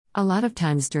A lot of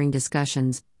times during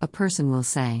discussions, a person will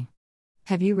say,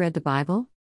 "Have you read the Bible?"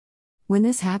 When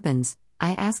this happens,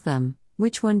 I ask them,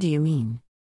 "Which one do you mean?"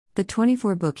 The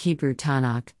 24-book Hebrew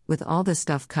Tanakh, with all the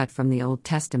stuff cut from the Old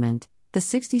Testament, the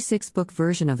 66-book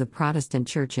version of the Protestant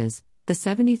churches, the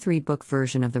 73-book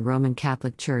version of the Roman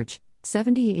Catholic Church,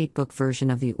 78-book version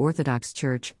of the Orthodox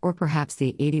Church, or perhaps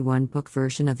the 81-book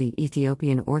version of the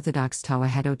Ethiopian Orthodox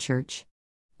Tewahedo Church?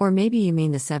 Or maybe you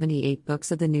mean the 78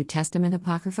 books of the New Testament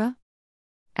Apocrypha?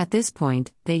 At this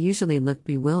point, they usually look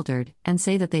bewildered and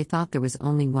say that they thought there was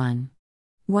only one.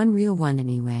 One real one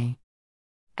anyway.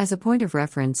 As a point of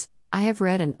reference, I have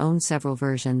read and owned several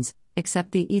versions,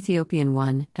 except the Ethiopian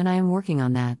one, and I am working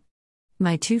on that.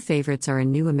 My two favorites are a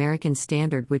New American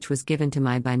Standard, which was given to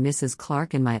me by Mrs.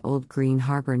 Clark in my old Green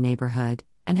Harbor neighborhood,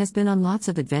 and has been on lots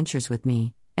of adventures with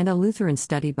me, and a Lutheran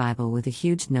Study Bible with a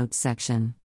huge notes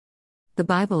section. The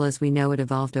Bible as we know it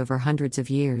evolved over hundreds of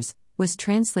years, was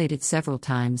translated several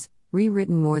times,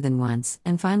 rewritten more than once,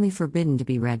 and finally forbidden to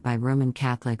be read by Roman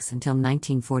Catholics until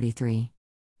 1943.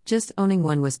 Just owning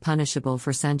one was punishable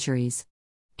for centuries.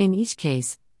 In each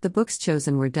case, the books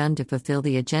chosen were done to fulfill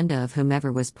the agenda of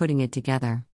whomever was putting it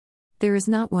together. There is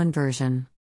not one version.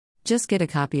 Just get a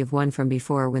copy of one from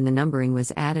before when the numbering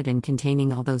was added and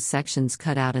containing all those sections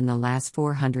cut out in the last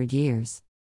 400 years.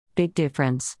 Big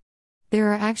difference.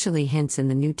 There are actually hints in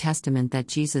the New Testament that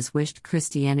Jesus wished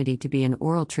Christianity to be an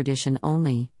oral tradition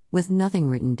only, with nothing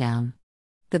written down.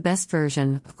 The best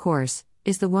version, of course,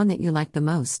 is the one that you like the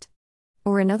most.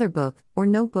 Or another book, or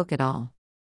no book at all.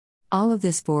 All of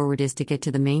this forward is to get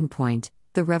to the main point,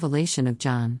 the Revelation of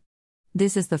John.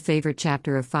 This is the favorite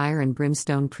chapter of fire and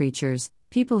brimstone preachers,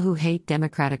 people who hate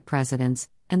Democratic presidents,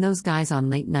 and those guys on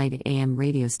late-night AM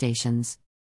radio stations.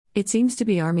 It seems to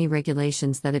be Army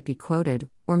regulations that it be quoted,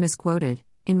 or misquoted,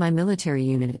 in my military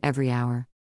unit every hour.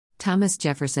 Thomas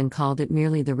Jefferson called it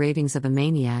merely the ravings of a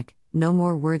maniac, no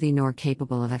more worthy nor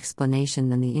capable of explanation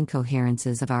than the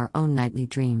incoherences of our own nightly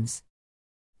dreams.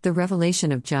 The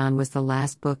Revelation of John was the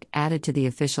last book added to the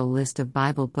official list of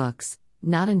Bible books,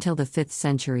 not until the 5th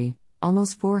century,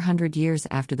 almost 400 years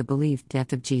after the believed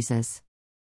death of Jesus.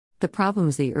 The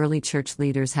problems the early church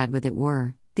leaders had with it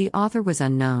were, the author was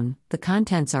unknown, the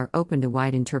contents are open to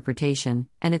wide interpretation,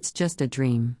 and it's just a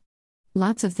dream.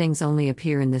 Lots of things only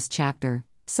appear in this chapter,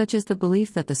 such as the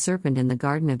belief that the serpent in the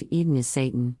Garden of Eden is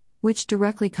Satan, which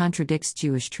directly contradicts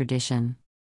Jewish tradition.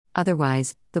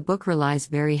 Otherwise, the book relies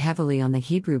very heavily on the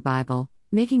Hebrew Bible,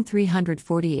 making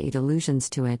 348 allusions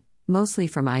to it, mostly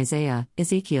from Isaiah,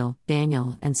 Ezekiel,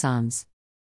 Daniel, and Psalms.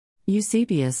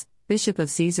 Eusebius, Bishop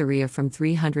of Caesarea from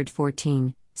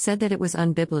 314, said that it was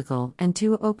unbiblical and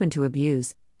too open to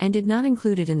abuse, and did not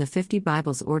include it in the 50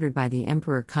 Bibles ordered by the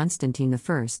Emperor Constantine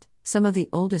I, some of the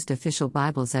oldest official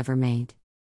Bibles ever made.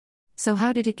 So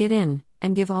how did it get in,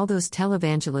 and give all those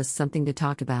televangelists something to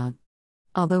talk about?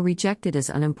 Although rejected as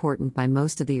unimportant by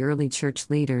most of the early church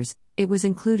leaders, it was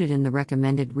included in the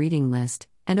recommended reading list,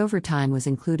 and over time was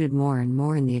included more and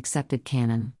more in the accepted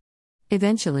canon.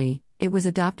 Eventually, it was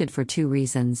adopted for two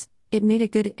reasons. It made a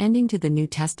good ending to the New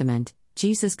Testament,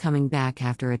 Jesus coming back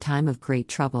after a time of great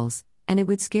troubles, and it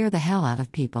would scare the hell out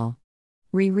of people.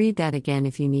 Reread that again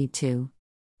if you need to.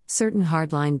 Certain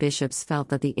hardline bishops felt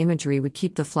that the imagery would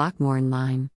keep the flock more in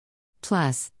line.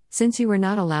 Plus, since you were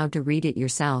not allowed to read it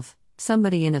yourself,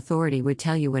 somebody in authority would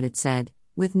tell you what it said,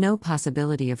 with no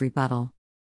possibility of rebuttal.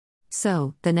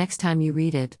 So, the next time you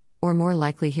read it, or more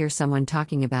likely hear someone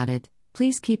talking about it,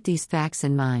 please keep these facts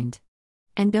in mind.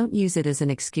 And don't use it as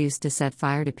an excuse to set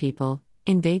fire to people,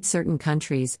 invade certain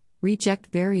countries,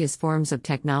 reject various forms of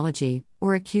technology,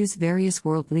 or accuse various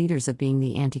world leaders of being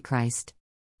the Antichrist.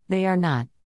 They are not.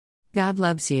 God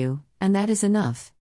loves you, and that is enough.